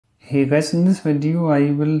Hey guys, in this video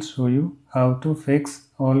I will show you how to fix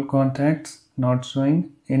all contacts not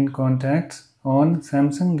showing in contacts on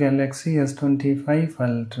Samsung Galaxy S25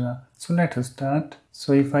 Ultra. So let's start.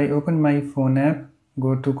 So if I open my phone app,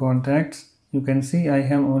 go to contacts, you can see I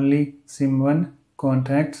have only SIM1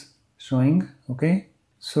 contacts showing. Okay.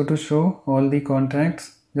 So to show all the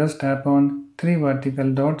contacts, just tap on three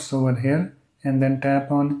vertical dots over here and then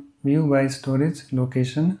tap on view by storage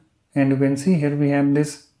location. And you can see here we have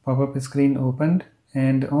this pop-up screen opened,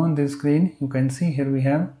 and on this screen you can see here we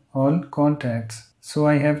have all contacts. So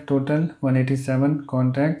I have total 187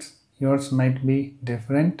 contacts. Yours might be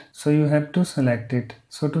different, so you have to select it.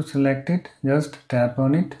 So to select it, just tap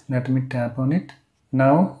on it. Let me tap on it.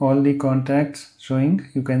 Now all the contacts showing,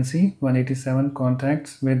 you can see 187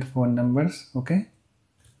 contacts with phone numbers. Okay.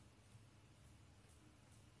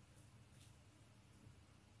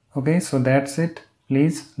 Okay, so that's it.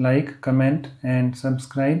 Please like, comment and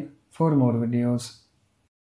subscribe for more videos.